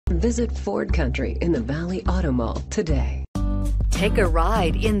Visit Ford Country in the Valley Auto Mall today. Take a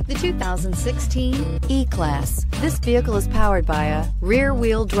ride in the 2016 E-Class. This vehicle is powered by a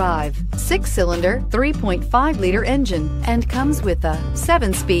rear-wheel drive, 6-cylinder, 3.5-liter engine, and comes with a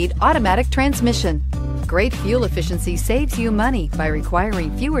 7-speed automatic transmission. Great fuel efficiency saves you money by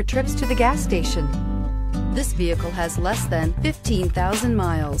requiring fewer trips to the gas station. This vehicle has less than 15,000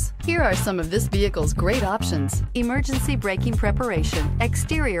 miles. Here are some of this vehicle's great options: emergency braking preparation,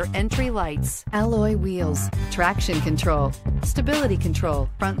 exterior entry lights, alloy wheels, traction control, stability control,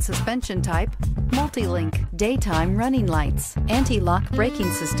 front suspension type, multi-link, daytime running lights, anti-lock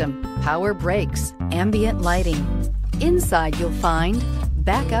braking system, power brakes, ambient lighting. Inside you'll find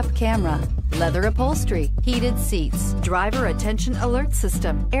backup camera, leather upholstery, heated seats, driver attention alert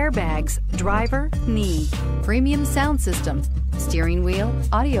system, airbags, driver, knee, premium sound system, steering wheel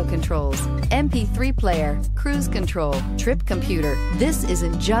audio controls, MP3 player, cruise control, trip computer. This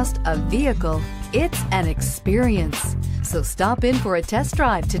isn't just a vehicle, it's an experience. So stop in for a test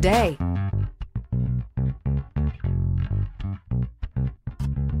drive today.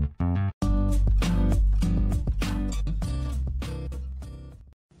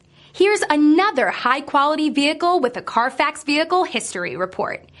 Here's another high-quality vehicle with a Carfax Vehicle History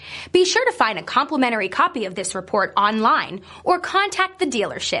Report. Be sure to find a complimentary copy of this report online or contact the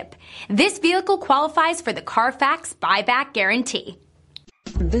dealership. This vehicle qualifies for the Carfax Buyback Guarantee.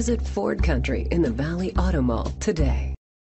 Visit Ford Country in the Valley Auto Mall today.